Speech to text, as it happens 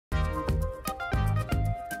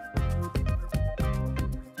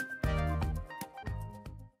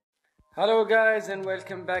Hello guys and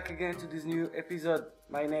welcome back again to this new episode.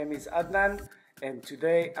 My name is Adnan and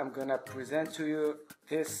today I'm gonna present to you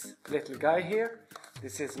this little guy here.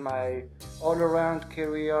 This is my all-around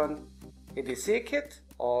carry-on EDC kit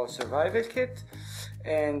or survival kit,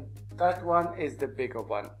 and that one is the bigger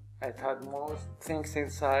one. It had more things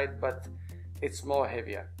inside but it's more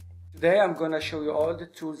heavier. Today I'm gonna show you all the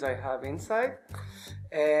tools I have inside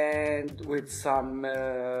and with some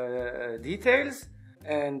details,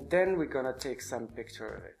 and then we're gonna take some picture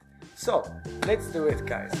of it. So let's do it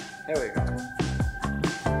guys, here we go.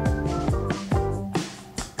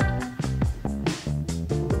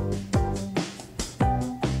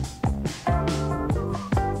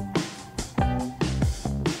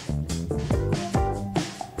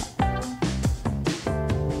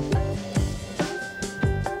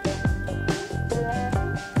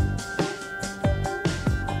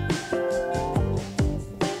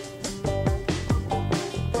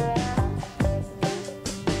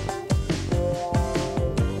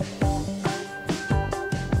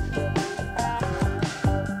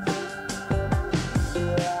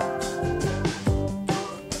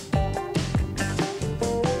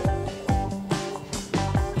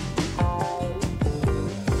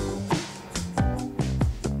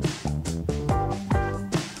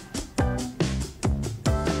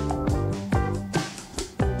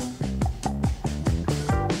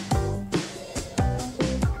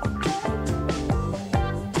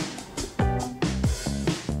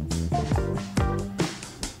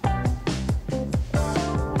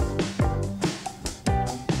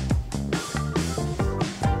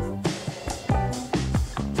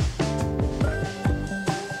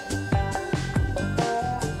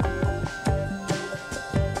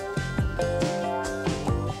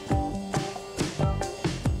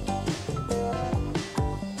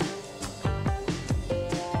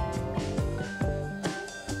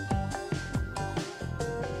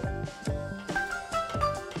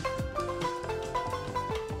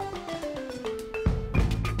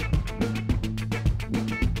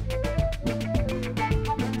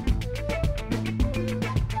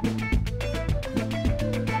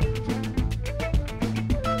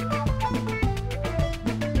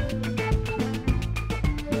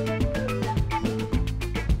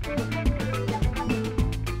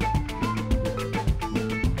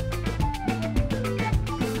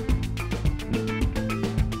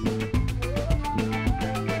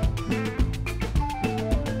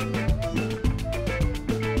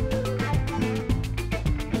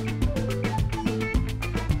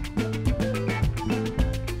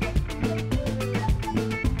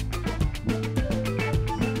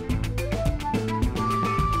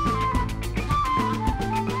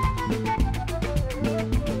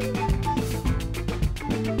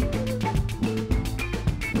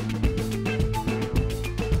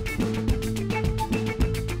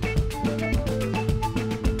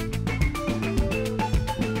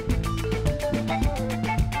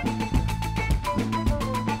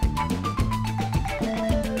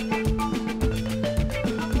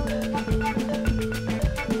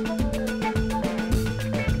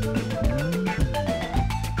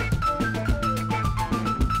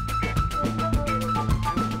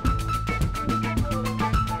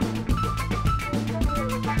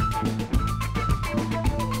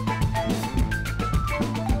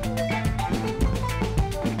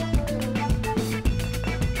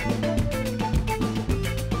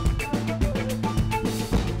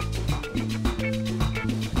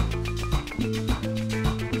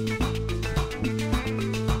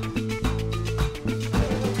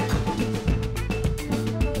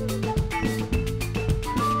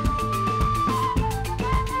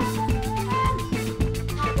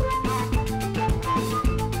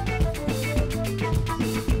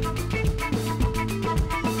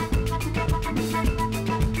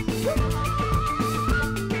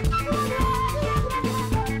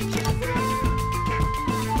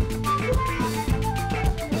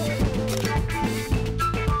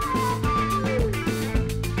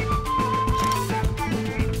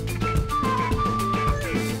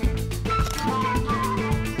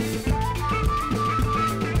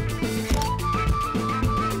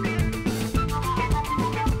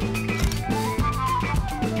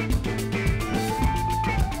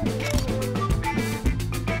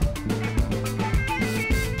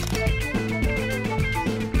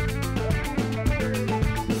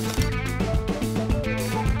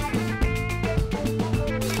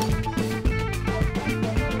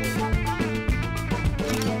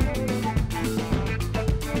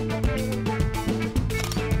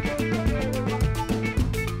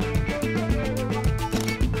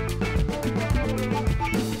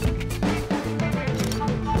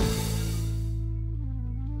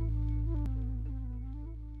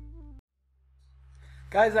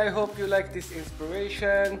 Guys, I hope you like this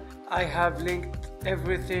inspiration. I have linked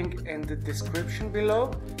everything in the description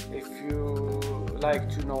below if you like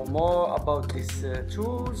to know more about these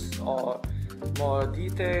tools or more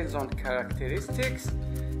details on characteristics.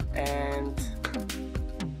 And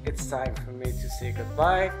it's time for me to say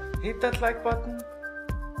goodbye. Hit that like button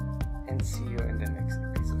and see you in the next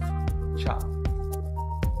episode. Ciao.